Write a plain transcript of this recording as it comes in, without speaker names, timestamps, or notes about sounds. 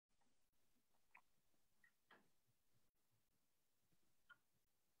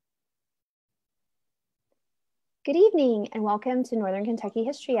Good evening and welcome to Northern Kentucky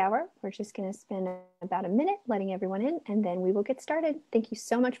History Hour. We're just going to spend about a minute letting everyone in and then we will get started. Thank you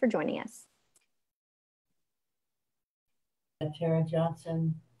so much for joining us. Tara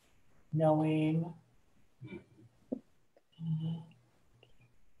Johnson-Noem.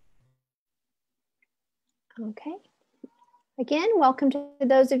 Okay. Again, welcome to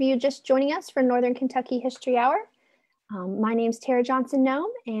those of you just joining us for Northern Kentucky History Hour. My name is Tara Johnson-Noem,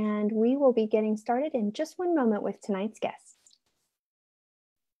 and we will be getting started in just one moment with tonight's guests.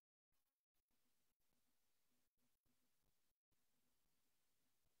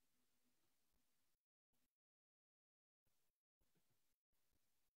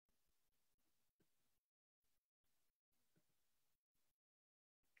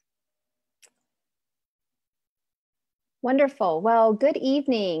 Wonderful. Well, good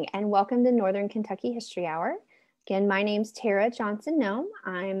evening and welcome to Northern Kentucky History Hour. Again, my name's Tara Johnson-Noem.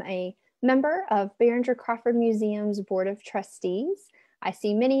 I'm a member of Behringer-Crawford Museum's Board of Trustees. I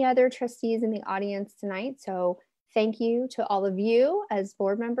see many other trustees in the audience tonight, so thank you to all of you as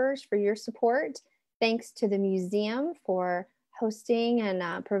board members for your support. Thanks to the museum for hosting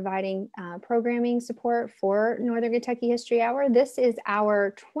and providing programming support for Northern Kentucky History Hour. This is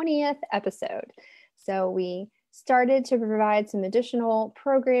our 20th episode, so we started to provide some additional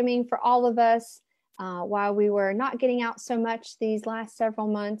programming for all of us while we were not getting out so much these last several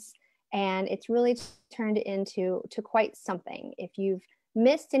months, and it's really turned into quite something. If you've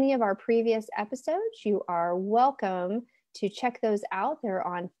missed any of our previous episodes, you are welcome to check those out. They're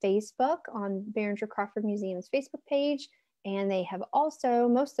on Facebook, on Behringer-Crawford Museum's Facebook page, and they have also,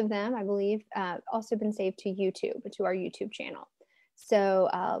 most of them, I believe, also been saved to YouTube, to our YouTube channel. So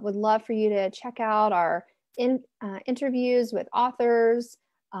would love for you to check out our interviews with authors,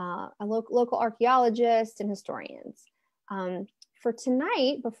 local archaeologists, and historians. For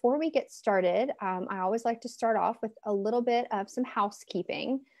tonight, before we get started, I always like to start off with a little bit of some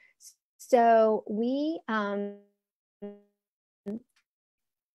housekeeping. So we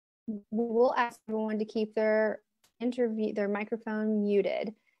will ask everyone to keep their microphone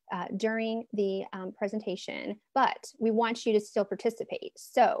muted during the presentation, but we want you to still participate.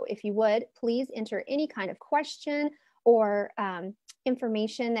 So if you would, please enter any kind of question or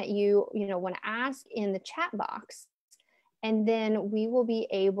information that you want to ask in the chat box, and then we will be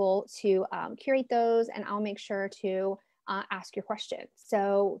able to curate those, and I'll make sure to ask your questions.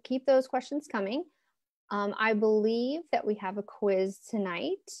 So keep those questions coming. I believe that we have a quiz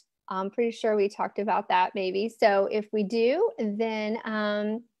tonight. I'm pretty sure we talked about that maybe. So if we do, then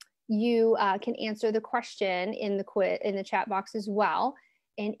you can answer the question in the chat box as well.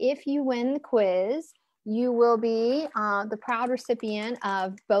 And if you win the quiz, you will be the proud recipient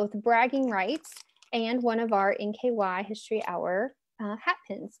of both bragging rights and one of our NKY History Hour hat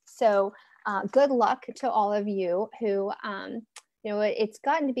pins. So good luck to all of you who, it's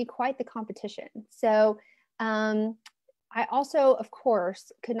gotten to be quite the competition. So I also, of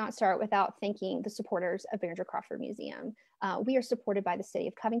course, could not start without thanking the supporters of Behringer-Crawford Museum. We are supported by the City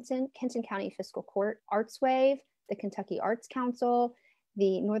of Covington, Kenton County Fiscal Court, ArtsWave, the Kentucky Arts Council,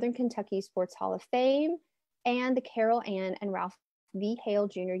 the Northern Kentucky Sports Hall of Fame, and the Carol Ann and Ralph V. Hale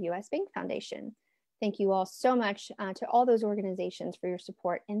Jr. U.S. Bank Foundation. Thank you all so much to all those organizations for your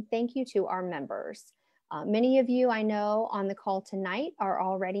support, and thank you to our members. Many of you I know on the call tonight are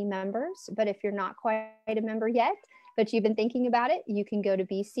already members, but if you're not quite a member yet, but you've been thinking about it, you can go to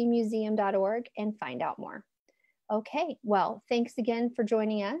bcmuseum.org and find out more. Okay, well, thanks again for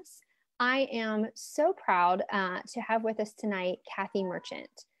joining us. I am so proud to have with us tonight Kathy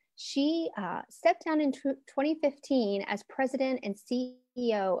Merchant. She stepped down in 2015 as president and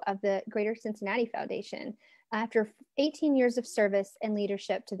CEO of the Greater Cincinnati Foundation after 18 years of service and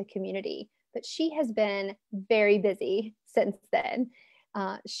leadership to the community. But she has been very busy since then.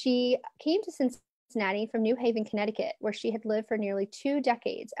 She came to Cincinnati from New Haven, Connecticut, where she had lived for nearly 2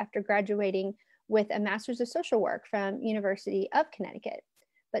 decades after graduating with a Master's of Social Work from University of Connecticut.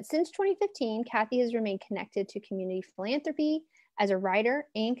 But since 2015, Kathy has remained connected to community philanthropy as a writer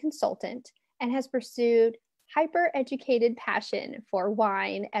and consultant, and has pursued hyper-educated passion for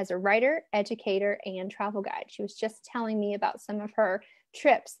wine as a writer, educator, and travel guide. She was just telling me about some of her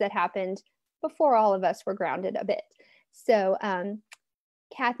trips that happened before all of us were grounded a bit. So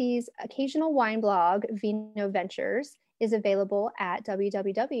Kathy's occasional wine blog, Vino Ventures, is available at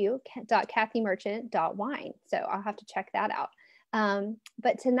www.kathymerchant.wine. So I'll have to check that out.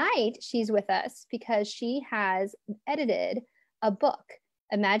 But tonight she's with us because she has edited a book,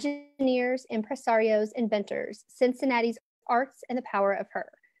 Imagineers, Impresarios, Inventors, Cincinnati's Arts and the Power of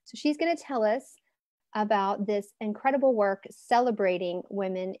Her. So she's going to tell us about this incredible work celebrating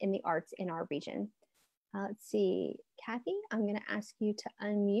women in the arts in our region. Let's see, Kathy, I'm going to ask you to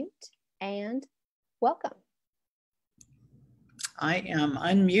unmute and welcome. I am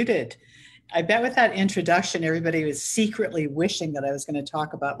unmuted. I bet with that introduction, everybody was secretly wishing that I was going to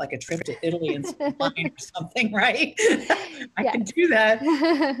talk about like a trip to Italy and some wine or something, right? I can do that,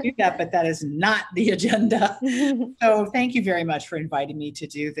 but that is not the agenda. So thank you very much for inviting me to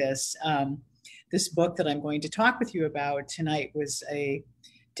do this. This book that I'm going to talk with you about tonight was a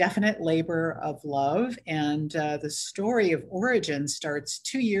definite labor of love, and the story of origin starts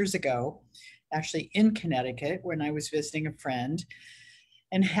 2 years ago, actually in Connecticut, when I was visiting a friend,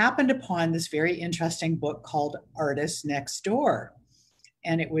 and happened upon this very interesting book called Artists Next Door.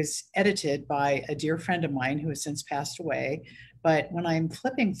 And it was edited by a dear friend of mine who has since passed away. But when I'm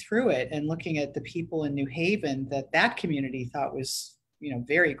flipping through it and looking at the people in New Haven that community thought was,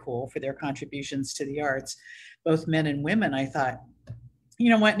 very cool for their contributions to the arts, both men and women, I thought, you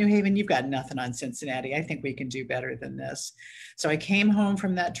know what, New Haven, you've got nothing on Cincinnati. I think we can do better than this. So I came home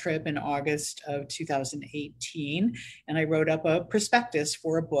from that trip in August of 2018, and I wrote up a prospectus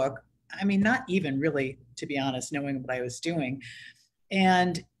for a book. I mean, not even really, to be honest, knowing what I was doing.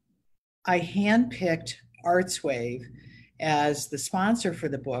 And I handpicked ArtsWave as the sponsor for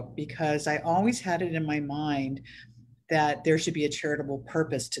the book because I always had it in my mind that there should be a charitable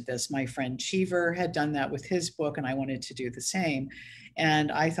purpose to this. My friend Cheever had done that with his book, and I wanted to do the same.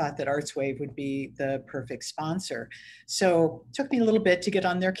 And I thought that ArtsWave would be the perfect sponsor. So it took me a little bit to get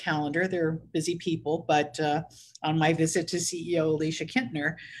on their calendar. They're busy people, but on my visit to CEO Alicia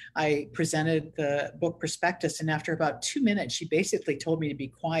Kintner, I presented the book prospectus, and after about 2 minutes, she basically told me to be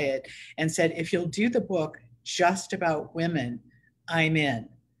quiet and said, if you'll do the book just about women, I'm in.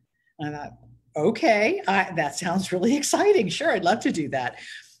 And I thought, okay, that sounds really exciting. Sure, I'd love to do that.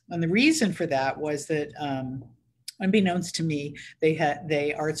 And the reason for that was that unbeknownst to me,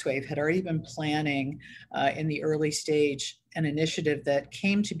 ArtsWave had already been planning in the early stage an initiative that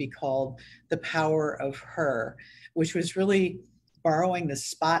came to be called The Power of Her, which was really borrowing the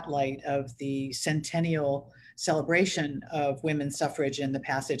spotlight of the centennial celebration of women's suffrage and the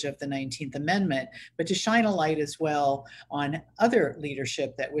passage of the 19th Amendment, but to shine a light as well on other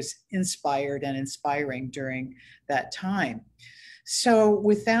leadership that was inspired and inspiring during that time. So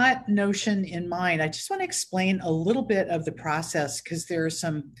with that notion in mind, I just want to explain a little bit of the process because there are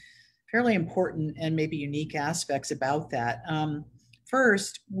some fairly important and maybe unique aspects about that.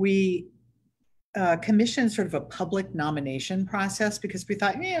 First, we commissioned sort of a public nomination process because we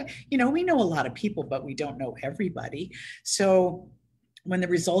thought, we know a lot of people, but we don't know everybody. So when the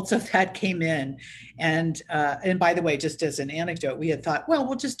results of that came in, and by the way, just as an anecdote, we had thought, well,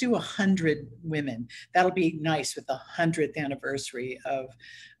 we'll just do 100 women. That'll be nice with the 100th anniversary of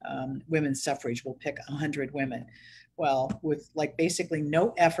women's suffrage. We'll pick 100 women. Well, with like basically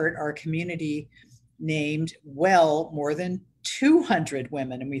no effort, our community named well more than 200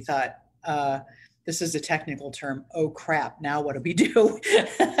 women. And we thought, this is a technical term, oh crap, now what do we do?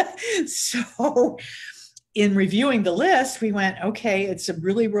 So in reviewing the list, we went, okay, it's a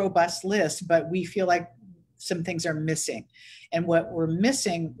really robust list, but we feel like some things are missing. And what we're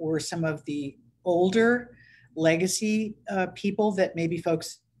missing were some of the older legacy people that maybe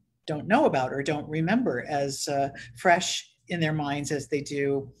folks don't know about or don't remember as fresh in their minds as they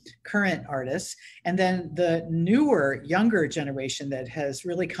do current artists. And then the newer, younger generation that has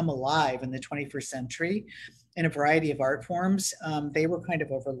really come alive in the 21st century in a variety of art forms, they were kind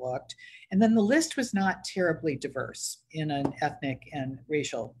of overlooked. And then the list was not terribly diverse in an ethnic and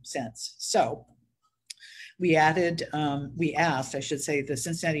racial sense. So we asked, I should say, the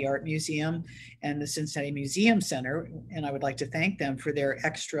Cincinnati Art Museum and the Cincinnati Museum Center, and I would like to thank them for their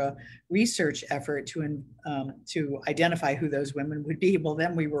extra research effort to identify who those women would be. Well,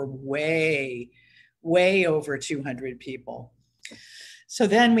 then we were way over 200 people. So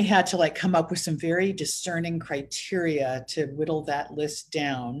then we had to come up with some very discerning criteria to whittle that list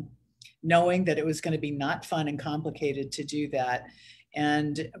down, knowing that it was going to be not fun and complicated to do that.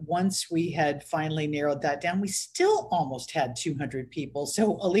 And once we had finally narrowed that down, we still almost had 200 people.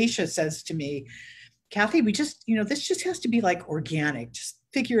 So Alicia says to me, Kathy, we just, this just has to be like organic, just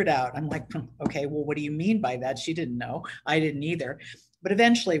figure it out. I'm like, okay, well, what do you mean by that? She didn't know, I didn't either. But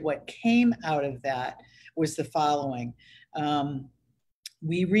eventually what came out of that was the following.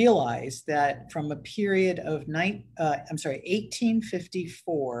 We realized that from a period of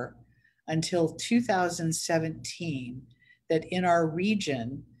 1854 until 2017, that in our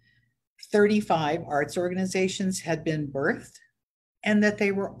region, 35 arts organizations had been birthed and that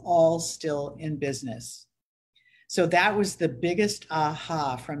they were all still in business. So that was the biggest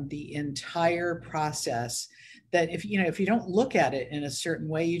aha from the entire process, that if you don't look at it in a certain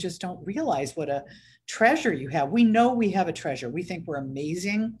way, you just don't realize what a treasure you have. We know we have a treasure. We think we're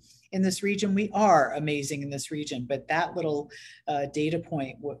amazing in this region. We are amazing in this region, but that little data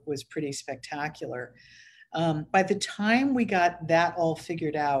point was pretty spectacular. By the time we got that all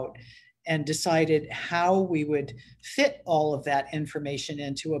figured out and decided how we would fit all of that information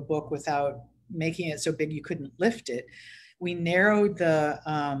into a book without making it so big you couldn't lift it, we narrowed the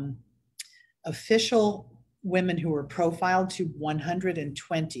official women who were profiled to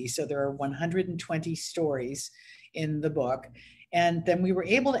 120. So there are 120 stories in the book. And then we were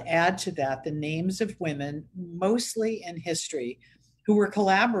able to add to that the names of women, mostly in history, who were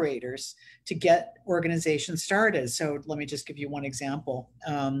collaborators to get organizations started. So let me just give you one example.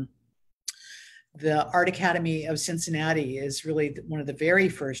 The Art Academy of Cincinnati is really one of the very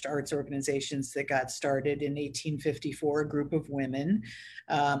first arts organizations that got started in 1854, a group of women,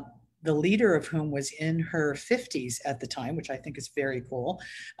 the leader of whom was in her 50s at the time, which I think is very cool,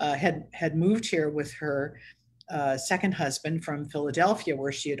 had moved here with her second husband from Philadelphia,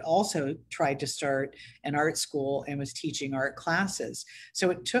 where she had also tried to start an art school and was teaching art classes. So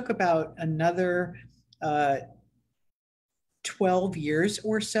it took about another 12 years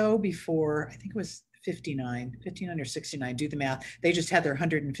or so before, I think it was 59 or 69, do the math. They just had their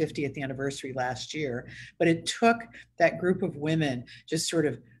 150th anniversary last year. But it took that group of women just sort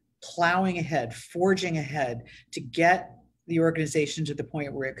of plowing ahead, forging ahead to get the organization to the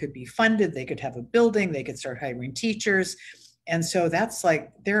point where it could be funded, they could have a building, they could start hiring teachers. And so that's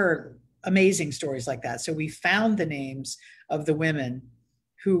like, there are amazing stories like that. So we found the names of the women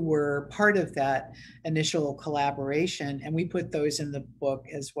who were part of that initial collaboration, and we put those in the book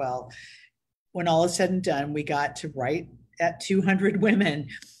as well. When all is said and done, we got to write at 200 women.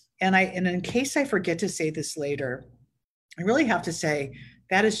 And in case I forget to say this later, I really have to say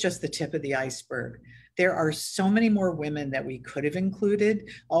that is just the tip of the iceberg. There are so many more women that we could have included.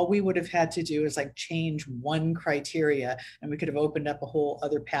 All we would have had to do is like change one criteria, and we could have opened up a whole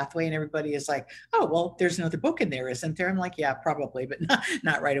other pathway. And everybody is like, oh, well, there's another book in there, isn't there? I'm like, yeah, probably, but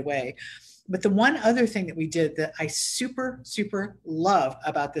not right away. But the one other thing that we did that I super, super love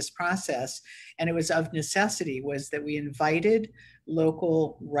about this process, and it was of necessity, was that we invited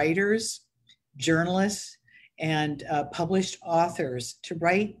local writers, journalists, and published authors to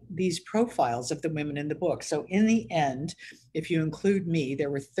write these profiles of the women in the book. So in the end, if you include me, there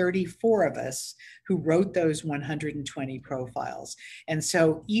were 34 of us who wrote those 120 profiles. And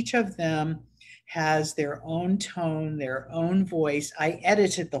so each of them has their own tone, their own voice. I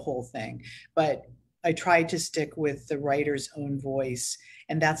edited the whole thing, but I tried to stick with the writer's own voice.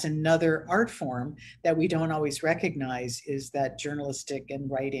 And that's another art form that we don't always recognize, is that journalistic and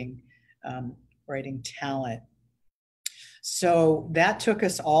writing talent. So that took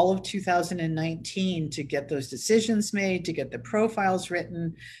us all of 2019 to get those decisions made, to get the profiles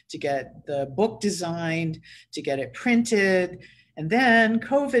written, to get the book designed, to get it printed. And then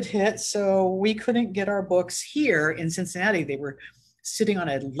COVID hit, so we couldn't get our books here in Cincinnati. They were sitting on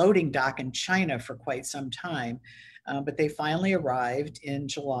a loading dock in China for quite some time, but they finally arrived in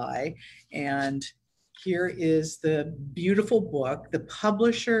July. And here is the beautiful book. The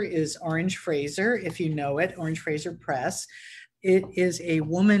publisher is Orange Fraser, if you know it, Orange Fraser Press. It is a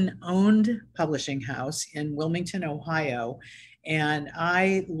woman-owned publishing house in Wilmington, Ohio. And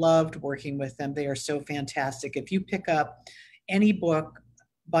I loved working with them. They are so fantastic. If you pick up any book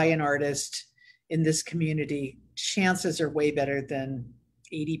by an artist in this community, chances are way better than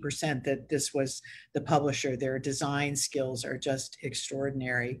 80% that this was the publisher. Their design skills are just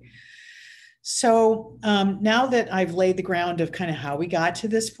extraordinary. So now that I've laid the ground of kind of how we got to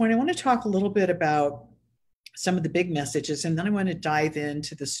this point, I want to talk a little bit about some of the big messages, and then I want to dive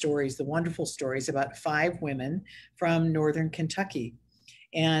into the stories, the wonderful stories about 5 women from Northern Kentucky.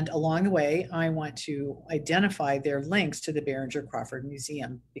 And along the way, I want to identify their links to the Behringer-Crawford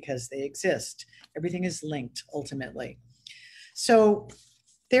Museum, because they exist. Everything is linked ultimately. So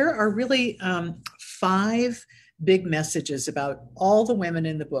there are really 5 big messages about all the women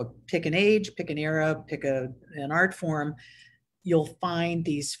in the book. Pick an age, pick an era, pick an art form. You'll find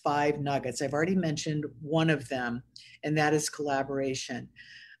these 5 nuggets. I've already mentioned one of them, and that is collaboration.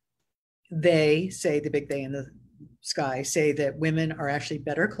 They say, the big they in the sky, say that women are actually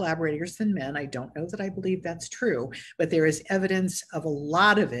better collaborators than men. I don't know that I believe that's true, but there is evidence of a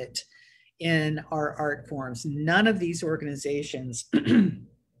lot of it in our art forms. None of these organizations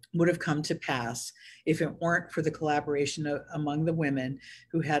would have come to pass if it weren't for the collaboration among the women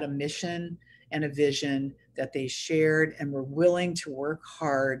who had a mission and a vision that they shared and were willing to work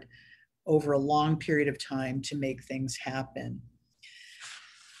hard over a long period of time to make things happen.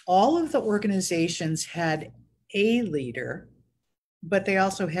 All of the organizations had a leader but they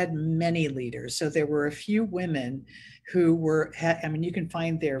also had many leaders. So there were a few women who were, I mean, you can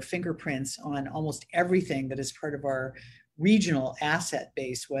find their fingerprints on almost everything that is part of our regional asset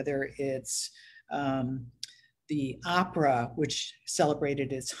base, whether it's the opera, which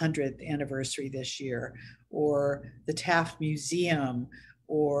celebrated its 100th anniversary this year, or the Taft Museum,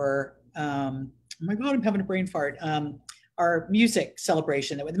 or, oh my God, I'm having a brain fart. Our music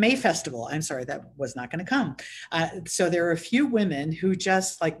celebration, the May Festival. I'm sorry, that was not going to come. So there are a few women who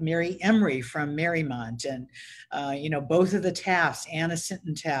just like Mary Emery from Marymount, and you know, both of the Tafts, Anna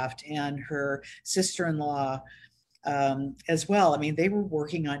Sinton Taft and her sister-in-law as well. I mean, they were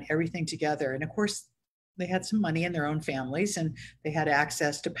working on everything together. And of course, they had some money in their own families, and they had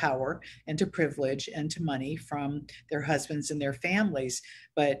access to power and to privilege and to money from their husbands and their families.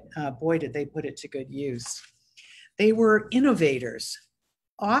 But boy, did they put it to good use. They were innovators.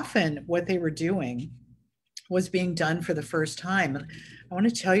 Often what they were doing was being done for the first time. And I want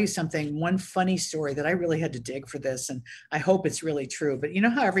to tell you something, one funny story that I really had to dig for this, and I hope it's really true. But you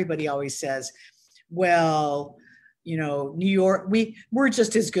know how everybody always says, well, you know, New York, we're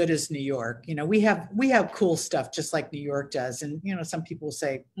just as good as New York. You know, we have cool stuff just like New York does. And, you know, some people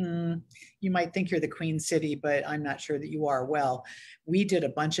say, you might think you're the Queen City, but I'm not sure that you are. Well, we did a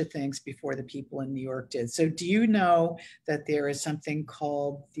bunch of things before the people in New York did. So do you know that there is something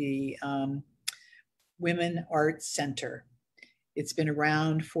called the Women Arts Center? It's been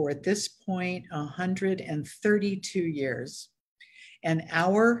around for, at this point, 132 years. And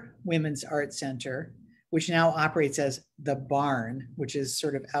our Women's Arts Center, which now operates as the Barn, which is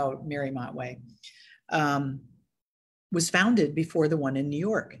sort of out Marymount way, was founded before the one in New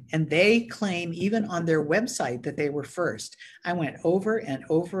York. And they claim even on their website that they were first. I went over and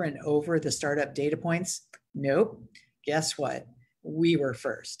over and over the startup data points. Nope. Guess what? We were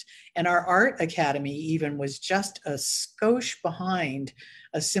first. And our art academy even was just a skosh behind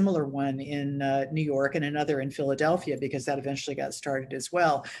a similar one in New York and another in Philadelphia, because that eventually got started as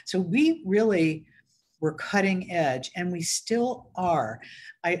well. So we really were cutting edge, and we still are.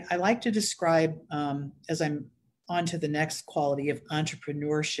 I like to describe, as I'm on to the next quality of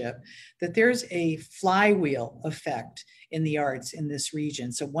entrepreneurship, that there's a flywheel effect in the arts in this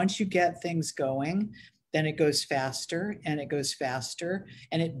region. So once you get things going, then it goes faster and it goes faster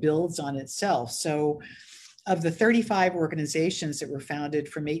and it builds on itself. So of the 35 organizations that were founded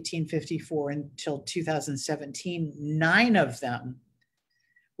from 1854 until 2017, 9 of them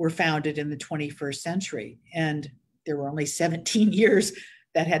were founded in the 21st century. And there were only 17 years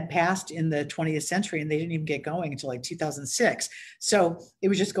that had passed in the 20th century, and they didn't even get going until like 2006. So it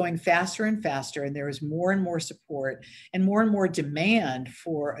was just going faster and faster, and there was more and more support and more demand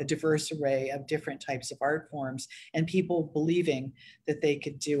for a diverse array of different types of art forms, and people believing that they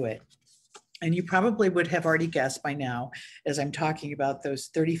could do it. And you probably would have already guessed by now, as I'm talking about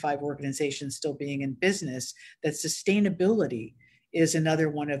those 35 organizations still being in business, that sustainability is another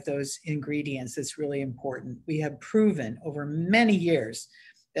one of those ingredients that's really important. We have proven over many years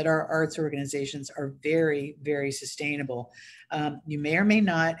that our arts organizations are very, very sustainable. You may or may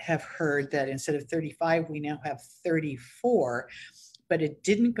not have heard that instead of 35, we now have 34, but it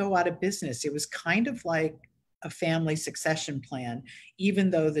didn't go out of business. It was kind of like a family succession plan,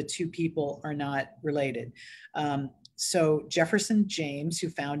 even though the two people are not related. So Jefferson James, who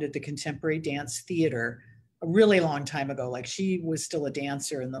founded the Contemporary Dance Theater a really long time ago, like she was still a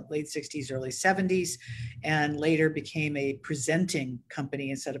dancer in the late 60s, early 70s, and later became a presenting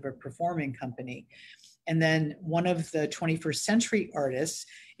company instead of a performing company. And then one of the 21st century artists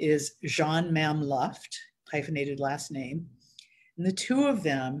is Jean-Mam Luft, hyphenated last name. And the two of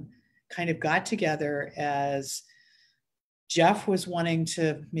them kind of got together as Jeff was wanting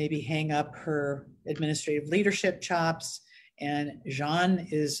to maybe hang up her administrative leadership chops, and Jean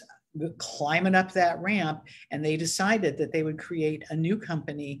is climbing up that ramp, and they decided that they would create a new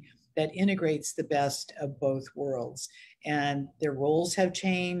company that integrates the best of both worlds. And their roles have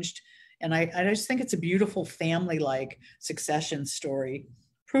changed. And I just think it's a beautiful family-like succession story,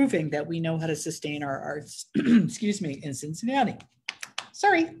 proving that we know how to sustain our arts, excuse me, in Cincinnati.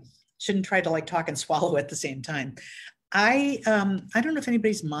 Sorry, shouldn't try to like talk and swallow at the same time. I don't know if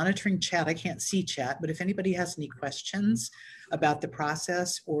anybody's monitoring chat. I can't see chat, but if anybody has any questions about the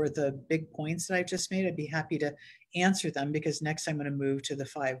process or the big points that I've just made, I'd be happy to answer them, because next I'm going to move to the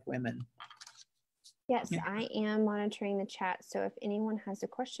 5 women. Yes, yeah. I am monitoring the chat. So if anyone has a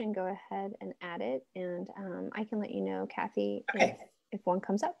question, go ahead and add it. And I can let you know, Kathy, okay, if one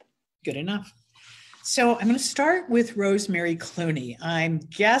comes up. Good enough. So I'm going to start with Rosemary Clooney. I'm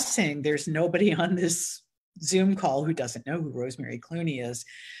guessing there's nobody on this Zoom call who doesn't know who Rosemary Clooney is,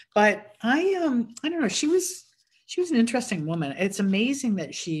 but I don't know. She was she was an interesting woman. It's amazing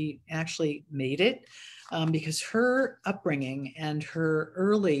that she actually made it because her upbringing and her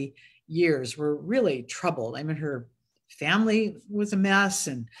early years were really troubled. I mean, her family was a mess,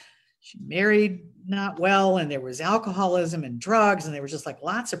 and she married not well, and there was alcoholism and drugs, and there was just like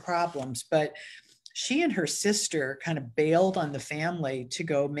lots of problems. But she and her sister kind of bailed on the family to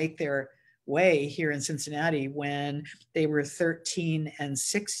go make their way here in Cincinnati when they were 13 and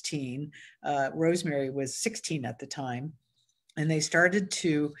 16. Rosemary was 16 at the time. And they started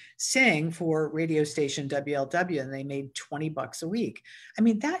to sing for radio station WLW, and they made $20 a week. I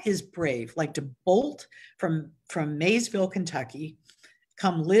mean, that is brave, like to bolt from Maysville, Kentucky,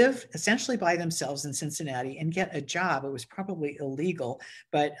 come live essentially by themselves in Cincinnati and get a job. It was probably illegal,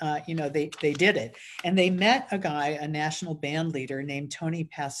 but they did it. And they met a guy, a national band leader named Tony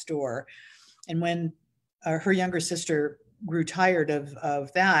Pastor. And when her younger sister grew tired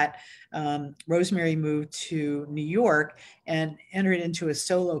of that, Rosemary moved to New York and entered into a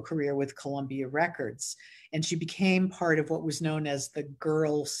solo career with Columbia Records. And she became part of what was known as the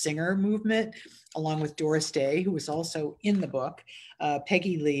girl singer movement, along with Doris Day, who was also in the book,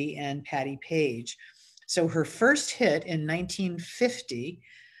 Peggy Lee, and Patti Page. So her first hit in 1950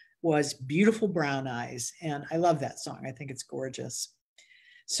 was Beautiful Brown Eyes. And I love that song. I think it's gorgeous.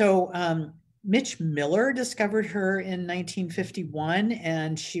 So Mitch Miller discovered her in 1951,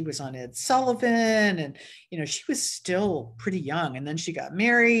 and she was on Ed Sullivan, and she was still pretty young. And then she got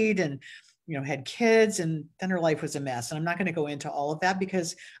married and had kids, and then her life was a mess. And I'm not going to go into all of that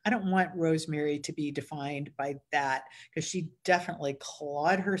because I don't want Rosemary to be defined by that, because she definitely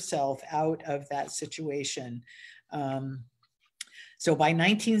clawed herself out of that situation. So by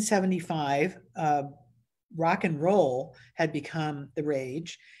 1975, rock and roll had become the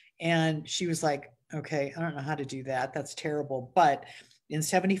rage. And she was like, okay, I don't know how to do that. That's terrible. But in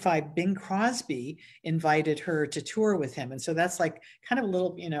 75, Bing Crosby invited her to tour with him. And so that's like kind of a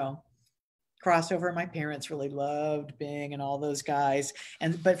little, crossover. My parents really loved Bing and all those guys.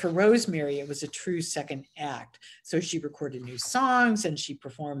 But for Rosemary, it was a true second act. So she recorded new songs and she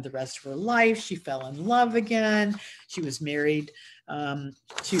performed the rest of her life. She fell in love again. She was married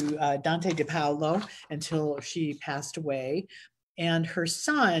to Dante DePaolo until she passed away. And her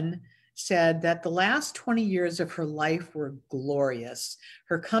son said that the last 20 years of her life were glorious.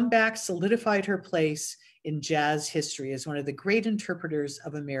 Her comeback solidified her place in jazz history as one of the great interpreters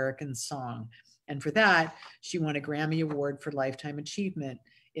of American song. And for that, she won a Grammy Award for Lifetime Achievement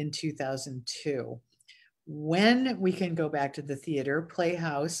in 2002. When we can go back to the theater,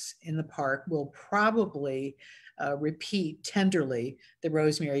 Playhouse in the Park will probably repeat tenderly the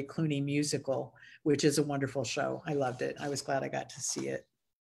Rosemary Clooney musical, which is a wonderful show. I loved it. I was glad I got to see it.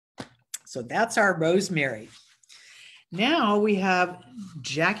 So that's our Rosemary. Now we have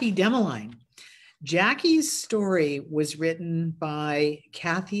Jackie Demeline. Jackie's story was written by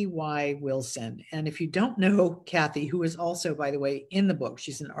Kathy Y. Wilson. And if you don't know Kathy, who is also, by the way, in the book,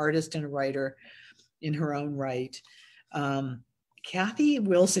 she's an artist and a writer in her own right. Kathy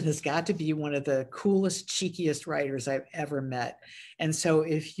Wilson has got to be one of the coolest, cheekiest writers I've ever met. And so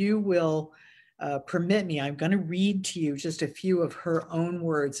if you will permit me, I'm going to read to you just a few of her own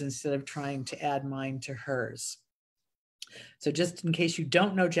words instead of trying to add mine to hers. So just in case you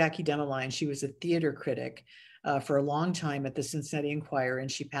don't know Jackie Demeline, she was a theater critic for a long time at the Cincinnati Enquirer,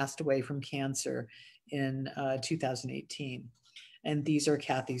 and she passed away from cancer in 2018. And these are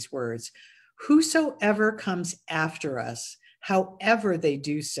Kathy's words. Whosoever comes after us, however they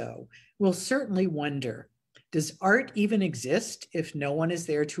do so, will certainly wonder, does art even exist if no one is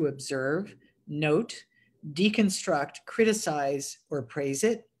there to observe, note, deconstruct, criticize, or praise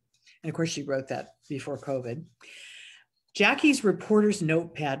it? And of course, she wrote that before COVID. Jackie's reporter's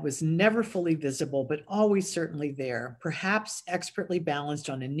notepad was never fully visible, but always certainly there, perhaps expertly balanced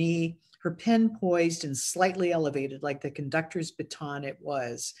on a knee, her pen poised and slightly elevated like the conductor's baton it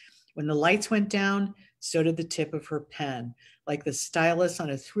was. When the lights went down, so did the tip of her pen, like the stylus on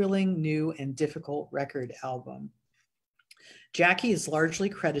a thrilling, new, and difficult record album. Jackie is largely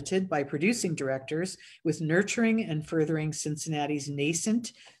credited by producing directors with nurturing and furthering Cincinnati's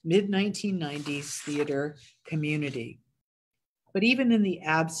nascent mid-1990s theater community. But even in the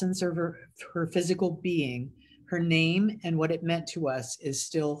absence of her physical being, her name and what it meant to us is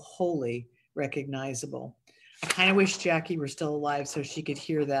still wholly recognizable. I kind of wish Jackie were still alive so she could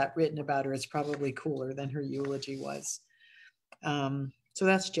hear that written about her. It's probably cooler than her eulogy was. So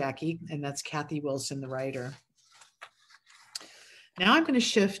that's Jackie, and that's Kathy Wilson, the writer. Now I'm going to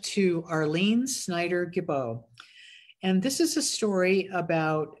shift to Arlene Snyder-Gibeau. And this is a story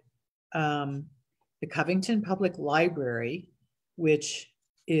about the Covington Public Library, which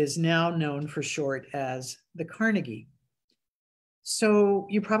is now known for short as the Carnegie. So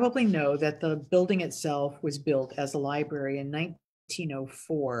you probably know that the building itself was built as a library in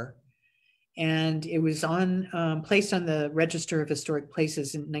 1904, and it was placed on the Register of Historic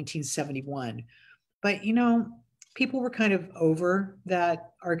Places in 1971. But people were kind of over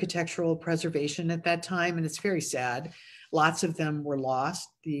that architectural preservation at that time, and it's very sad. Lots of them were lost,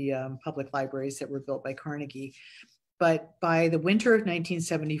 the public libraries that were built by Carnegie. But by the winter of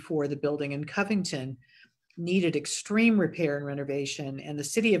 1974, the building in Covington needed extreme repair and renovation, and the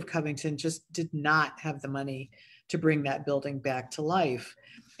city of Covington just did not have the money to bring that building back to life.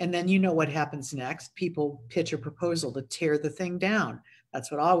 And then you know what happens next. People pitch a proposal to tear the thing down. That's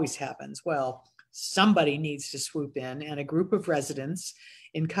what always happens. Well, somebody needs to swoop in, and a group of residents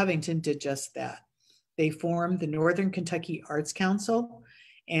in Covington did just that. They formed the Northern Kentucky Arts Council,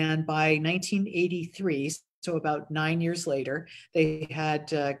 and by 1983, so about 9 years later, they had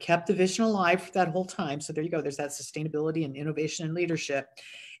kept the vision alive for that whole time. So there you go, there's that sustainability and innovation and leadership.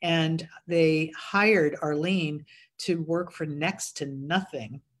 And they hired Arlene to work for next to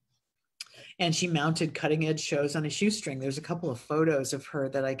nothing. And she mounted cutting edge shows on a shoestring. There's a couple of photos of her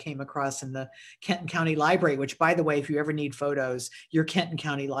that I came across in the Kenton County Library, which, by the way, if you ever need photos, your Kenton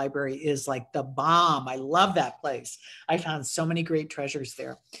County Library is like the bomb. I love that place. I found so many great treasures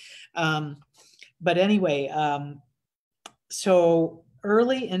there. But anyway, so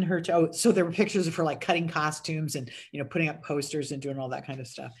early in her, so there were pictures of her like cutting costumes and, putting up posters and doing all that kind of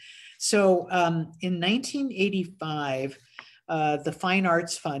stuff. So in 1985, the Fine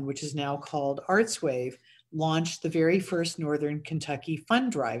Arts Fund, which is now called ArtsWave, launched the very first Northern Kentucky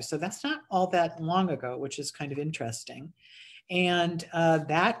fund drive. So that's not all that long ago, which is kind of interesting. And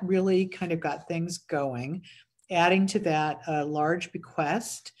that really kind of got things going, adding to that a large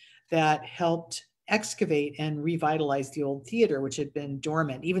bequest that helped excavate and revitalize the old theater, which had been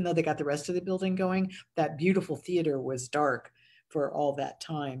dormant. Even though they got the rest of the building going, that beautiful theater was dark for all that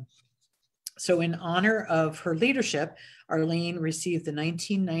time. So in honor of her leadership, Arlene received the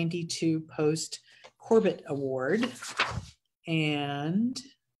 1992 Post Corbett Award. And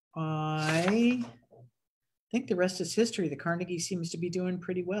I think the rest is history. The Carnegie seems to be doing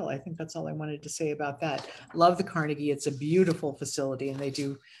pretty well. I think that's all I wanted to say about that. Love the Carnegie. It's a beautiful facility, and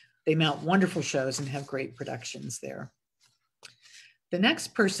they mount wonderful shows and have great productions there. The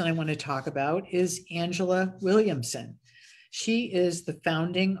next person I want to talk about is Angela Williamson. She is the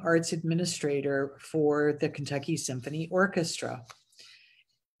founding arts administrator for the Kentucky Symphony Orchestra,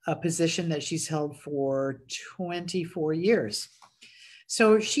 a position that she's held for 24 years.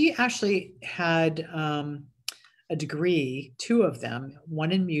 So she actually had a degree, two of them,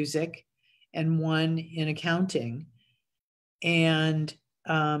 one in music and one in accounting. And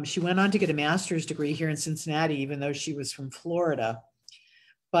she went on to get a master's degree here in Cincinnati, even though she was from Florida.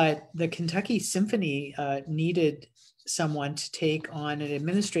 But the Kentucky Symphony needed someone to take on an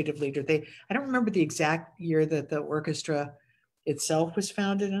administrative leader. I don't remember the exact year that the orchestra itself was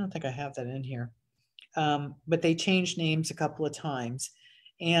founded. I don't think I have that in here. But they changed names a couple of times.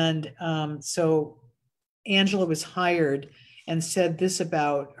 And so Angela was hired and said this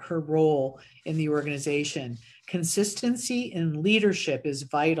about her role in the organization. Consistency in leadership is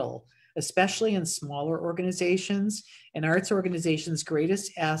vital, especially in smaller organizations, and arts organizations'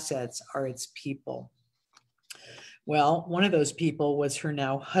 greatest assets are its people. Well, one of those people was her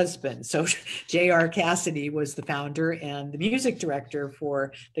now husband. So J.R. Cassidy was the founder and the music director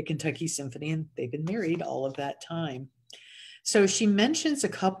for the Kentucky Symphony, and they've been married all of that time. So she mentions a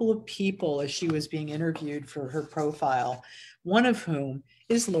couple of people as she was being interviewed for her profile, one of whom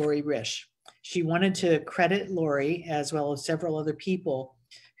is Lori Risch. She wanted to credit Lori, as well as several other people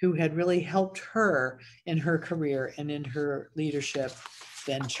who had really helped her in her career and in her leadership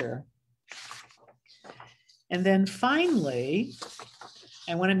venture. And then finally,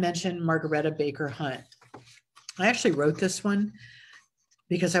 I want to mention Margaretta Baker Hunt. I actually wrote this one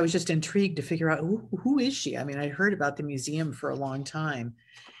because I was just intrigued to figure out who is she? I mean, I heard about the museum for a long time.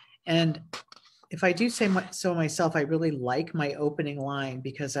 And if I do say so myself, I really like my opening line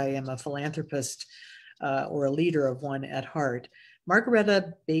because I am a philanthropist or a leader of one at heart.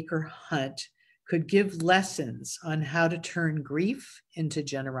 Margaretta Baker Hunt could give lessons on how to turn grief into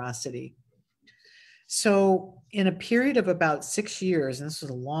generosity. So in a period of about 6 years, and this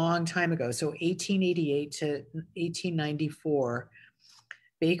was a long time ago, so 1888 to 1894,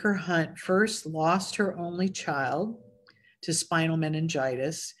 Baker Hunt first lost her only child to spinal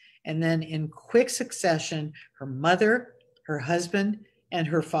meningitis, and then in quick succession, her mother, her husband, and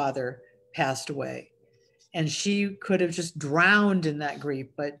her father passed away. And she could have just drowned in that grief,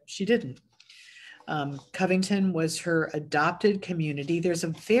 but she didn't. Covington was her adopted community. There's a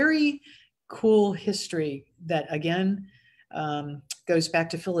very cool history that, again, goes back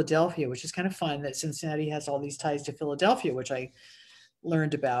to Philadelphia, which is kind of fun that Cincinnati has all these ties to Philadelphia, which I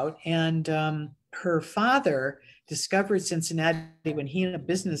learned about. And her father discovered Cincinnati when he and a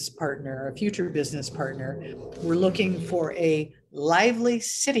business partner, a future business partner, were looking for a lively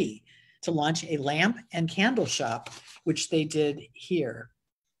city to launch a lamp and candle shop, which they did here.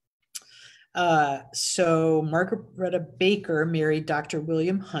 So Margaretta Baker married Dr.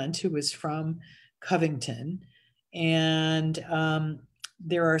 William Hunt, who was from Covington. And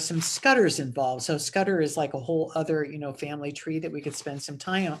there are some Scudders involved. So Scudder is like a whole other, family tree that we could spend some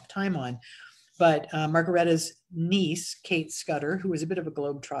time on. But Margaretta's niece, Kate Scudder, who was a bit of a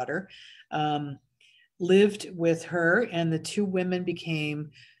globetrotter, lived with her, and the two women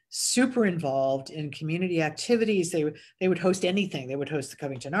became super involved in community activities. They would host anything. They would host the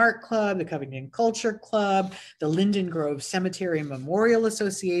Covington Art Club, the Covington Culture Club, the Linden Grove Cemetery and Memorial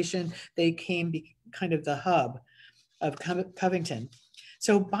Association. They came kind of the hub of Covington.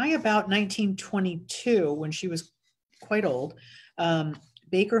 So by about 1922, when she was quite old,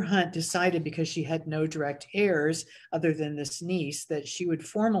 Baker Hunt decided, because she had no direct heirs other than this niece, that she would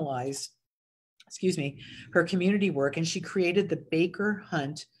formalize, her community work, and she created the Baker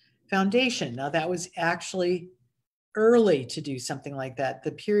Hunt Foundation. Now that was actually early to do something like that.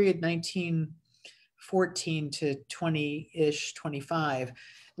 The period 1914 to 20-ish, 25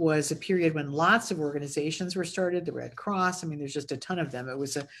 was a period when lots of organizations were started, the Red Cross. I mean, there's just a ton of them. It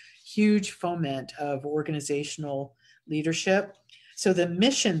was a huge foment of organizational leadership. So the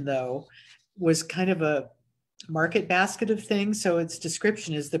mission, though, was kind of a market basket of things. So its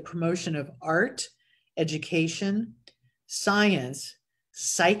description is the promotion of art, education, science,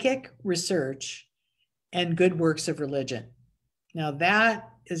 psychic research, and good works of religion. Now that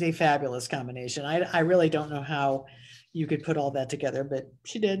is a fabulous combination. I really don't know how you could put all that together, but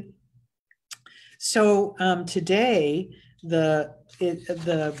she did. So today, the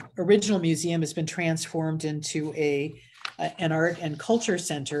original museum has been transformed into an art and culture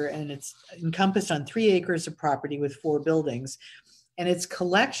center, and it's encompassed on 3 acres of property with 4 buildings. And its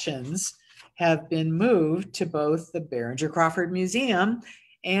collections have been moved to both the Behringer-Crawford Museum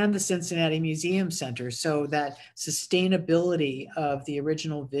and the Cincinnati Museum Center. So that sustainability of the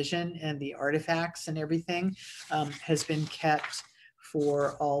original vision and the artifacts and everything has been kept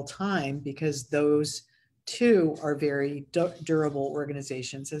for all time, because those two are very durable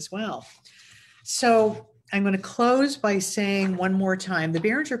organizations as well. So I'm going to close by saying one more time, the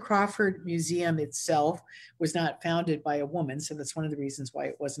Behringer-Crawford Museum itself was not founded by a woman, so that's one of the reasons why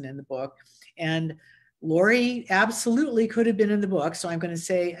it wasn't in the book. And Lori absolutely could have been in the book, so I'm going to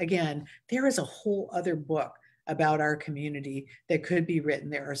say again, there is a whole other book about our community that could be written.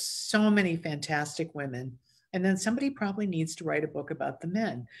 There are so many fantastic women. And then somebody probably needs to write a book about the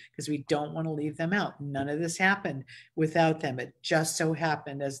men, because we don't want to leave them out. None of this happened without them. It just so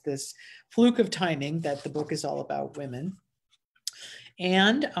happened, as this fluke of timing, that the book is all about women.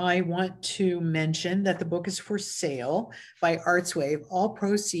 And I want to mention that the book is for sale by ArtsWave. All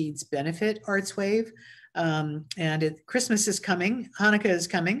proceeds benefit ArtsWave. And Christmas is coming, Hanukkah is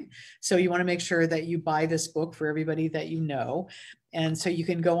coming. So you want to make sure that you buy this book for everybody that you know. And so you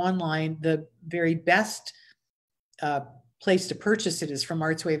can go online. The very best place to purchase it is from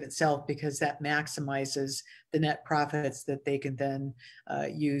ArtsWave itself, because that maximizes the net profits that they can then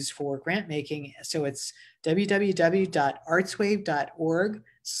use for grant making. So it's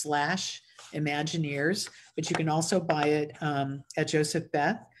www.artswave.org/Imagineers, but you can also buy it at Joseph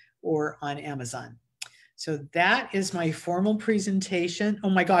Beth or on Amazon. So that is my formal presentation.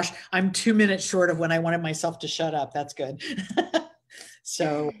 Oh my gosh, I'm 2 minutes short of when I wanted myself to shut up. That's good.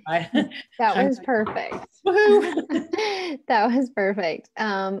 So that was perfect. Woohoo! That was perfect.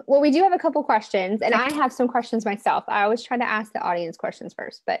 Well, we do have a couple questions, and I have some questions myself. I always try to ask the audience questions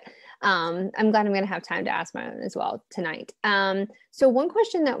first, but I'm glad I'm going to have time to ask my own as well tonight. So one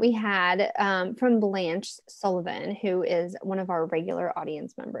question that we had from Blanche Sullivan, who is one of our regular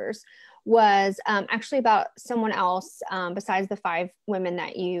audience members, was actually about someone else besides the 5 women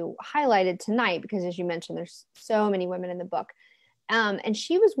that you highlighted tonight, because as you mentioned, there's so many women in the book. And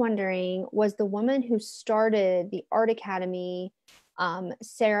she was wondering, was the woman who started the Art Academy,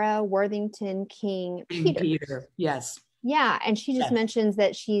 Sarah Worthington King Peter? Yes. Yeah. And she just mentions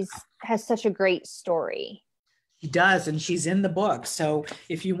that has such a great story. She does, and she's in the book. So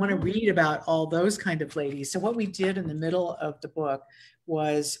if you want to read about all those kind of ladies. So what we did in the middle of the book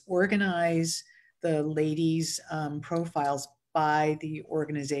was organize the ladies' profiles by the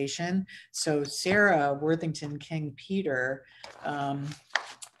organization. So Sarah Worthington King Peter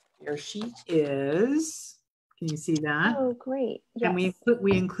There she is. Can you see that? Oh, great. Yes. And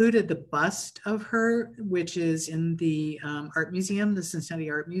we included the bust of her, which is in the art museum, the Cincinnati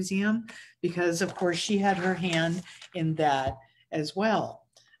Art Museum, because of course she had her hand in that as well.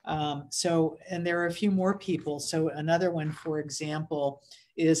 And there are a few more people. So another one, for example,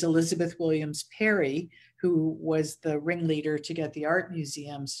 is Elizabeth Williams Perry, who was the ringleader to get the art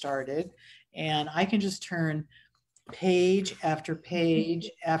museum started. And I can just turn page after page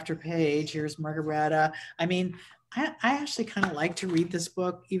after page. Here's Margaretta. I mean, I actually kind of like to read this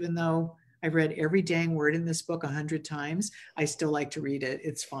book, even though I've read every dang word in this book 100 times. I still like to read it.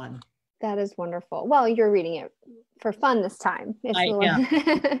 It's fun. That is wonderful. Well, you're reading it for fun this time. I am.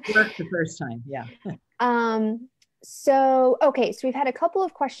 Worked the first time, yeah. So we've had a couple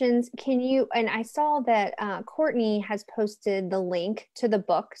of questions. And I saw that Courtney has posted the link to the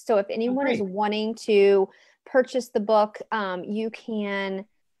book. So if anyone is wanting to purchase the book, you can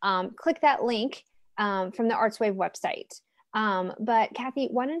click that link from the ArtsWave website. But Kathy,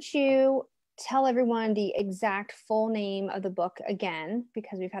 why don't you tell everyone the exact full name of the book again,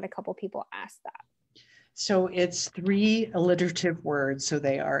 because we've had a couple people ask that. So it's 3 alliterative words. So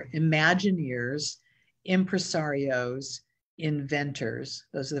they are Imagineers, Impresarios, Inventors.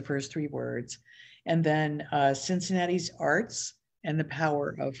 Those are the first 3 words. And then Cincinnati's Arts and the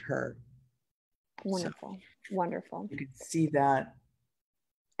Power of Her. Wonderful. So wonderful. You can see that.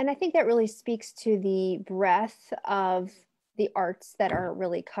 And I think that really speaks to the breadth of the arts that are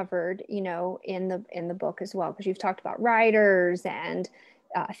really covered, in the book as well, because you've talked about writers and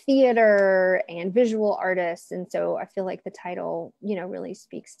theater and visual artists. And so I feel like the title, really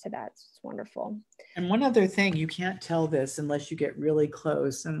speaks to that. It's wonderful. And one other thing, you can't tell this unless you get really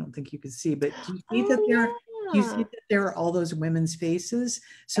close. I don't think you can see, but do you see that there are all those women's faces?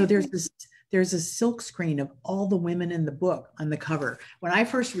 So there's a silk screen of all the women in the book on the cover. When I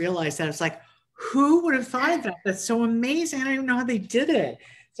first realized that, I was like, who would have thought of that? That's so amazing. I don't even know how they did it.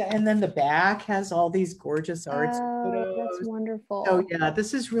 So, and then the back has all these gorgeous arts photos. That's wonderful. So yeah,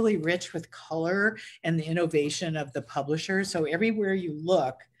 this is really rich with color and the innovation of the publisher. So everywhere you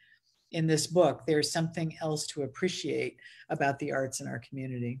look in this book, there's something else to appreciate about the arts in our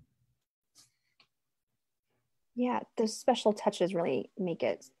community. Yeah, those special touches really make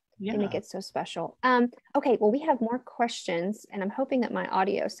it so special. Okay, well, we have more questions, and I'm hoping that my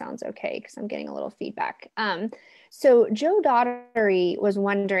audio sounds okay because I'm getting a little feedback. So Joe Daughtery was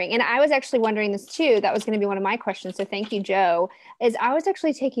wondering, and I was actually wondering this too, that was going to be one of my questions, so thank you, Joe, is I was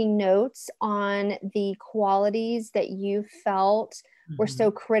actually taking notes on the qualities that you felt were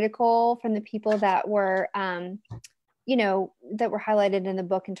so critical from the people that were, that were highlighted in the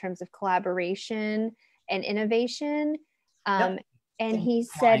book in terms of collaboration and innovation. And he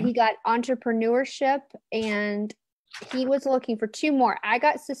said he got entrepreneurship, and he was looking for 2 more. I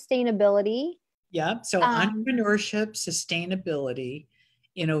got sustainability. Yeah. So entrepreneurship, sustainability,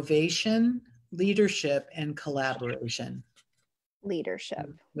 innovation, leadership, and collaboration.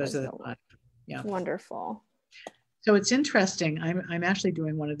 Leadership. Those are the 5. Yeah. Wonderful. So it's interesting. I'm actually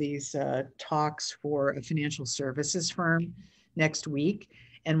doing one of these talks for a financial services firm next week.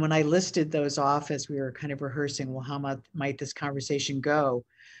 And when I listed those off as we were kind of rehearsing, well, how might this conversation go?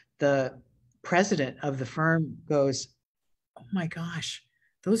 The president of the firm goes, oh my gosh,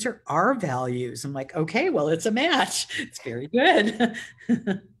 those are our values. I'm like, okay, well, it's a match. It's very good.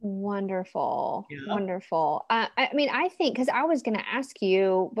 Wonderful. Yeah. Wonderful. I think, because I was going to ask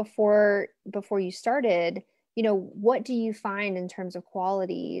you before you started, what do you find in terms of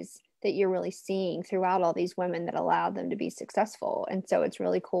qualities that you're really seeing throughout all these women that allowed them to be successful? And so it's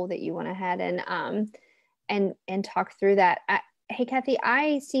really cool that you went ahead and talk through that. Hey, Kathy,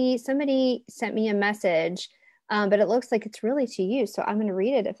 I see somebody sent me a message, but it looks like it's really to you. So I'm going to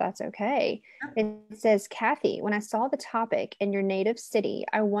read it if that's okay. It says, Kathy, when I saw the topic in your native city,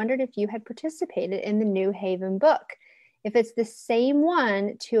 I wondered if you had participated in the New Haven book. If it's the same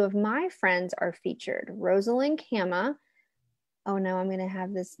one, 2 of my friends are featured, Rosalind Kama. Oh no, I'm going to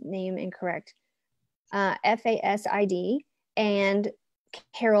have this name incorrect. FASID, and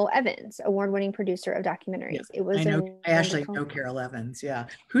Carol Evans, award-winning producer of documentaries. Yeah, I actually know Carol Evans. Yeah.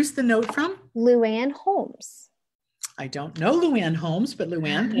 Who's the note from? Luann Holmes. I don't know Luann Holmes, but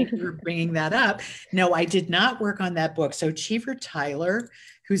Luann, thank you for bringing that up. No, I did not work on that book. So Cheever Tyler,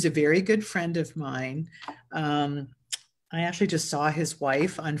 who's a very good friend of mine, I actually just saw his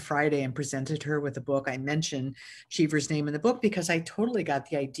wife on Friday and presented her with a book. I mentioned Cheever's name in the book because I totally got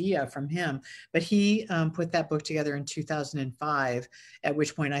the idea from him. But he put that book together in 2005, at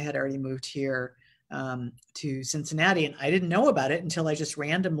which point I had already moved here to Cincinnati. And I didn't know about it until I just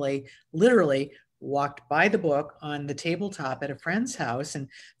randomly, literally walked by the book on the tabletop at a friend's house and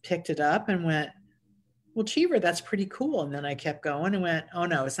picked it up and went, well, Cheever, that's pretty cool. And then I kept going and went, oh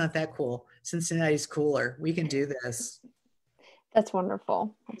no, it's not that cool. Cincinnati's cooler. We can do this. That's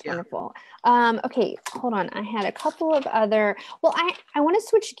wonderful. That's wonderful. Okay, hold on. I had a couple of other, well, I want to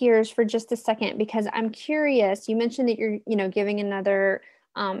switch gears for just a second because I'm curious. You mentioned that you're, giving another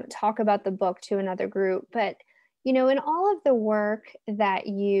talk about the book to another group, but in all of the work that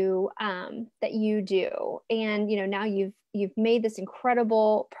you do, and now you've made this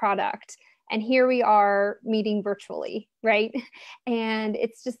incredible product, and here we are meeting virtually, right? And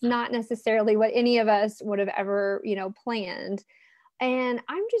it's just not necessarily what any of us would have ever, planned. And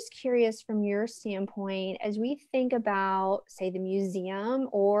I'm just curious from your standpoint, as we think about, say, the museum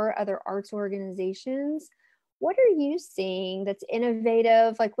or other arts organizations, what are you seeing that's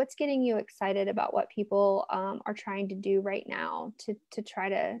innovative? Like, what's getting you excited about what people are trying to do right now to try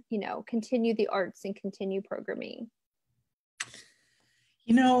to, continue the arts and continue programming?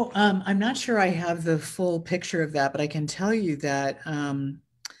 I'm not sure I have the full picture of that, but I can tell you that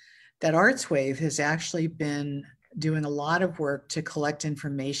that ArtsWave has actually been doing a lot of work to collect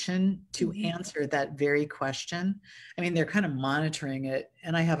information to answer that very question. I mean, they're kind of monitoring it,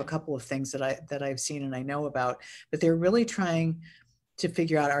 and I have a couple of things that I've seen and I know about, but they're really trying to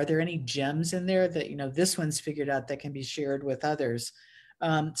figure out, are there any gems in there that, this one's figured out that can be shared with others?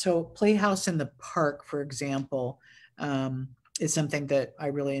 So Playhouse in the Park, for example, is something that I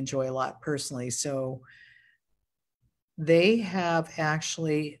really enjoy a lot personally. So they have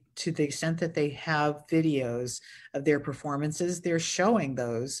actually, to the extent that they have videos of their performances, they're showing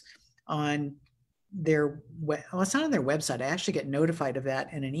those on their, well, it's not on their website. I actually get notified of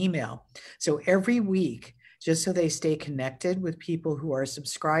that in an email. So every week, just so they stay connected with people who are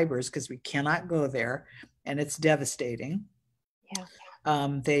subscribers, because we cannot go there and it's devastating. Yeah.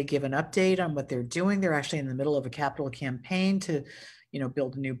 They give an update on what they're doing. They're actually in the middle of a capital campaign to,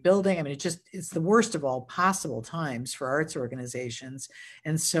 build a new building. I mean, it's the worst of all possible times for arts organizations.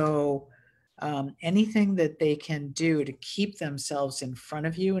 And so anything that they can do to keep themselves in front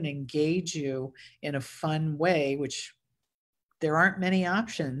of you and engage you in a fun way, which there aren't many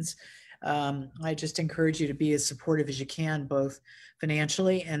options. I just encourage you to be as supportive as you can, both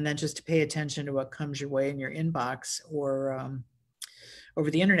financially and then just to pay attention to what comes your way in your inbox or over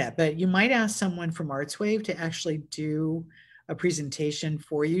the internet. But you might ask someone from ArtsWave to actually do a presentation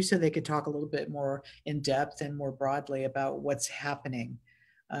for you so they could talk a little bit more in depth and more broadly about what's happening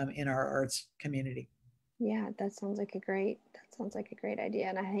in our arts community. Yeah, that sounds like a great idea.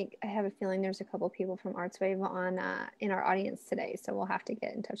 And I have a feeling there's a couple of people from ArtsWave on in our audience today, so we'll have to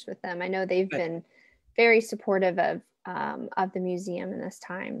get in touch with them. I know they've been very supportive of the museum in this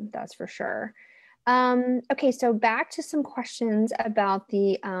time, that's for sure. Okay, so back to some questions about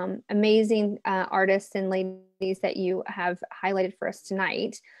the amazing artists and ladies that you have highlighted for us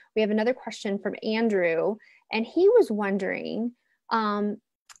tonight. We have another question from Andrew, and he was wondering,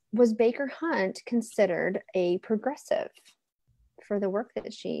 was Baker Hunt considered a progressive for the work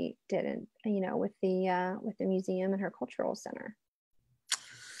that she did, with the museum and her cultural center?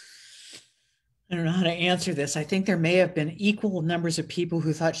 I don't know how to answer this. I think there may have been equal numbers of people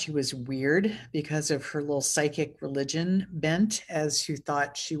who thought she was weird because of her little psychic religion bent as who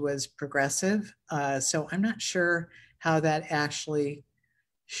thought she was progressive. So I'm not sure how that actually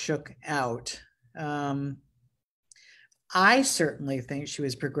shook out. I certainly think she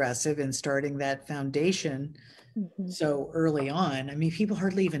was progressive in starting that foundation so early on. I mean, people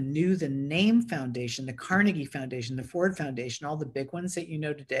hardly even knew the name foundation, the Carnegie Foundation, the Ford Foundation, all the big ones that you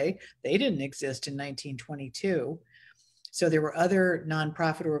know today, they didn't exist in 1922. So there were other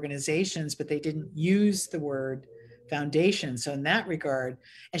nonprofit organizations, but they didn't use the word foundation. So in that regard,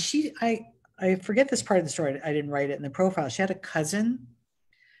 and I forget this part of the story, I didn't write it in the profile. She had a cousin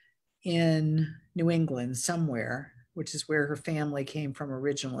in New England somewhere, which is where her family came from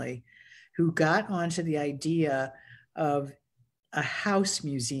originally, who got onto the idea of a house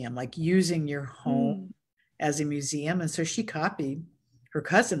museum, like using your home as a museum. And so she copied her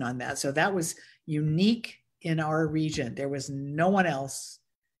cousin on that. So that was unique in our region. There was no one else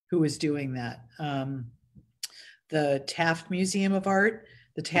who was doing that. The Taft Museum of Art,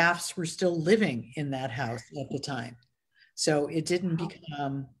 the Tafts were still living in that house at the time. So it didn't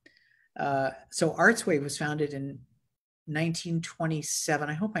become, so ArtsWave was founded in 1927.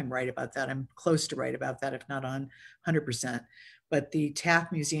 I hope I'm right about that. I'm close to right about that, if not on 100%. But the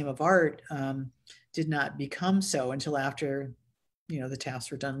Taft Museum of Art did not become so until after, the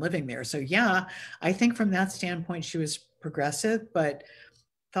Tafts were done living there. So yeah, I think from that standpoint, she was progressive, but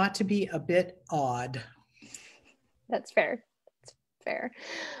thought to be a bit odd. That's fair. Fair.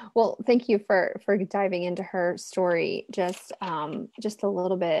 Well, thank you for diving into her story just a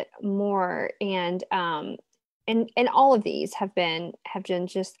little bit more. And all of these have been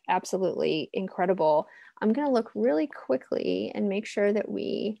just absolutely incredible. I'm going to look really quickly and make sure that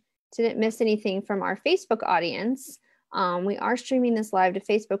we didn't miss anything from our Facebook audience. We are streaming this live to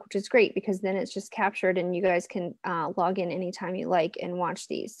Facebook, which is great because then it's just captured and you guys can log in anytime you like and watch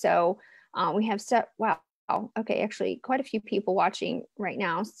these. So we have wow. Okay, actually quite a few people watching right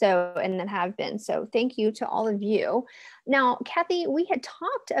now. So, and that have been. So thank you to all of you. Now, Kathy, we had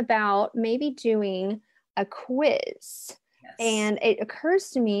talked about maybe doing a quiz. Yes. And it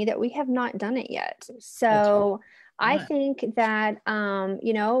occurs to me that we have not done it yet. So I think that,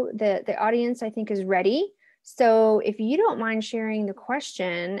 the audience, I think, is ready. So if you don't mind sharing the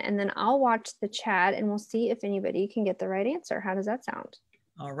question, and then I'll watch the chat and we'll see if anybody can get the right answer. How does that sound?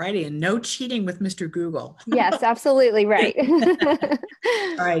 All righty. And no cheating with Mr. Google. Yes, absolutely right.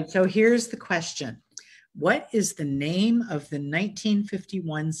 All right. So here's the question. What is the name of the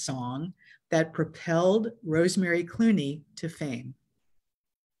 1951 song that propelled Rosemary Clooney to fame?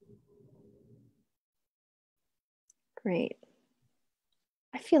 Great.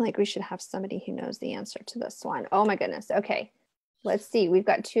 I feel like we should have somebody who knows the answer to this one. Oh my goodness. Okay. Let's see. We've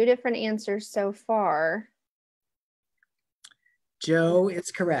got two different answers so far. Joe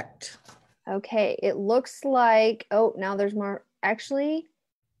is correct. Okay. It looks like, oh, now there's more. Actually,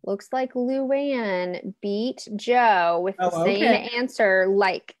 looks like Luann beat Joe with the same answer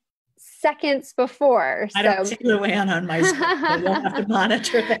like seconds before. I don't see Luann on my screen, so you'll have to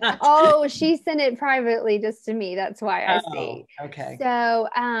monitor that. Oh, she sent it privately just to me. That's why I see. Okay. So,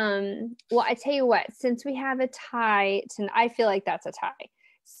 well, I tell you what, since we have a tie, I feel like that's a tie.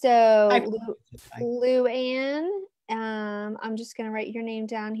 So, Luann, I'm just going to write your name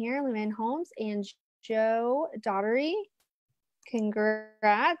down here, Luann Holmes and Joe Daugherty.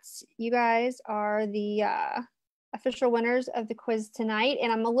 Congrats. You guys are the official winners of the quiz tonight.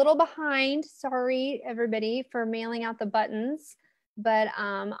 And I'm a little behind. Sorry, everybody, for mailing out the buttons. But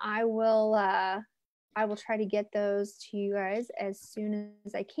I will try to get those to you guys as soon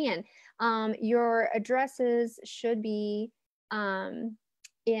as I can. Your addresses should be in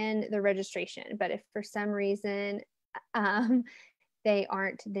the registration. But if for some reason they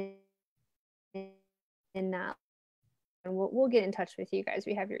aren't, then we'll get in touch with you guys.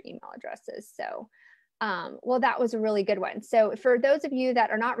 We have your email addresses. So, well, that was a really good one. So for those of you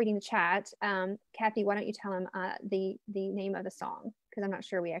that are not reading the chat, Kathy, why don't you tell them the name of the song? Because I'm not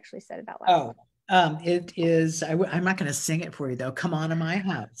sure we actually said it out loud. It is, I'm not going to sing it for you though. Come On to My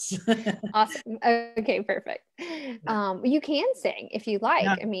House. Awesome. Okay, perfect. You can sing if you like.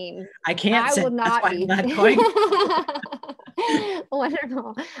 No, I mean, I can't sing. I will not be. I'm not going.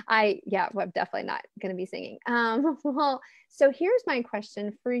 Wonderful. I'm definitely not going to be singing. Well, so here's my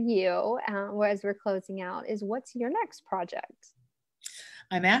question for you as we're closing out is what's your next project?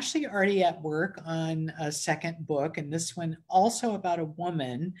 I'm actually already at work on a second book, and this one also about a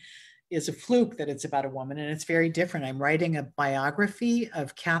woman. Is a fluke that it's about a woman, and it's very different. I'm writing a biography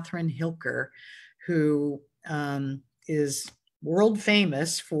of Catherine Hilker, who is world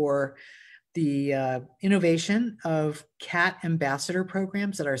famous for the innovation of cat ambassador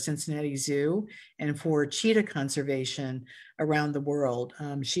programs at our Cincinnati Zoo and for cheetah conservation around the world.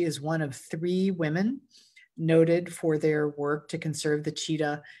 She is one of 3 women noted for their work to conserve the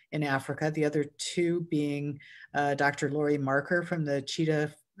cheetah in Africa, the other 2 being Dr. Laurie Marker from the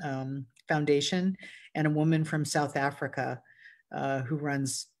Cheetah Foundation and a woman from South Africa who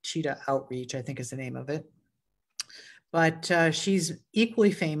runs Cheetah Outreach, I think is the name of it. But she's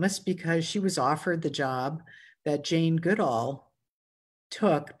equally famous because she was offered the job that Jane Goodall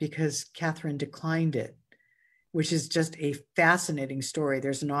took because Catherine declined it, which is just a fascinating story.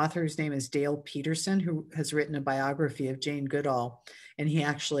 There's an author whose name is Dale Peterson who has written a biography of Jane Goodall, and he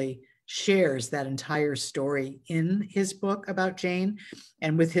actually shares that entire story in his book about Jane.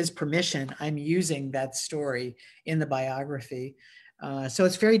 And with his permission, I'm using that story in the biography. So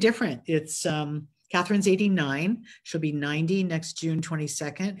it's very different. It's Catherine's 89. She'll be 90 next June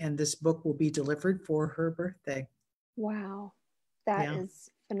 22nd. And this book will be delivered for her birthday. Wow. That is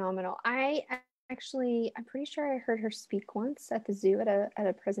phenomenal. I'm pretty sure I heard her speak once at the zoo at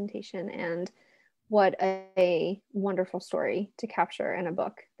a presentation, and what a wonderful story to capture in a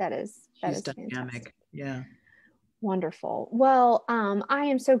book. She's dynamic. Fantastic. Yeah. Wonderful. Well, I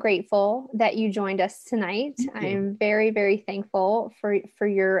am so grateful that you joined us tonight. I'm very, very thankful for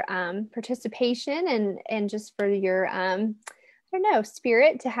your participation and just for your don't know,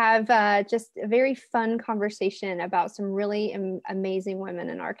 spirit to have just a very fun conversation about some really amazing women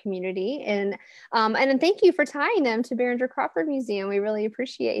in our community. And thank you for tying them to Behringer-Crawford Museum. We really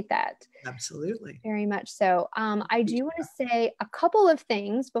appreciate that. Absolutely. Very much so. I do want to say a couple of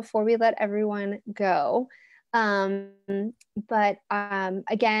things before we let everyone go. Again,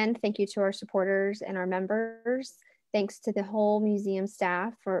 thank you to our supporters and our members. Thanks to the whole museum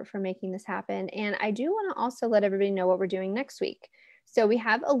staff for making this happen. And I do want to also let everybody know what we're doing next week. So we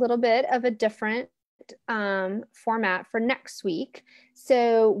have a little bit of a different format for next week.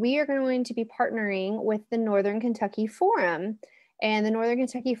 So we are going to be partnering with the Northern Kentucky Forum. And the Northern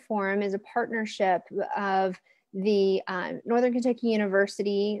Kentucky Forum is a partnership of the Northern Kentucky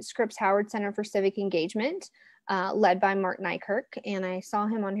University Scripps Howard Center for Civic Engagement, led by Mark Nykirk. And I saw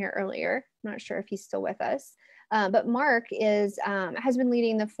him on here earlier. I'm not sure if he's still with us. But Mark has been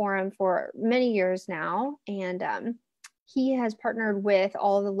leading the forum for many years now, and he has partnered with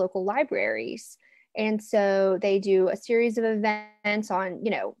all of the local libraries. And so they do a series of events on,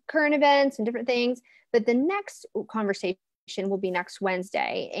 current events and different things. But the next conversation will be next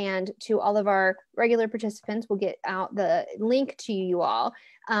Wednesday. And to all of our regular participants, we'll get out the link to you all.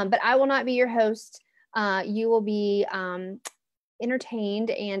 But I will not be your host. You will be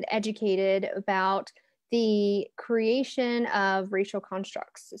entertained and educated about the creation of racial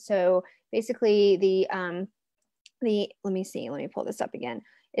constructs. So basically let me pull this up again.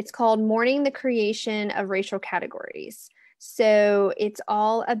 It's called Mourning the Creation of Racial Categories. So it's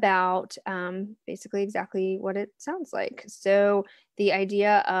all about basically exactly what it sounds like. So the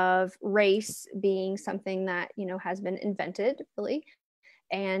idea of race being something that, has been invented really,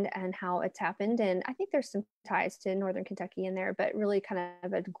 and how it's happened. And I think there's some ties to Northern Kentucky in there, but really kind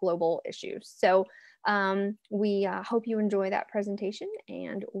of a global issue. So we hope you enjoy that presentation,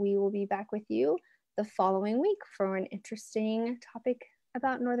 and we will be back with you the following week for an interesting topic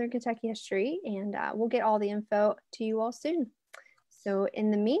about Northern Kentucky history, and we'll get all the info to you all soon. So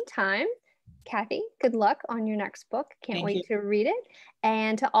in the meantime, Kathy, good luck on your next book. Can't wait to read it.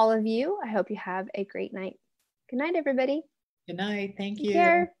 And to all of you, I hope you have a great night. Good night, everybody. Good night. Thank you. Take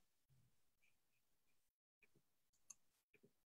care.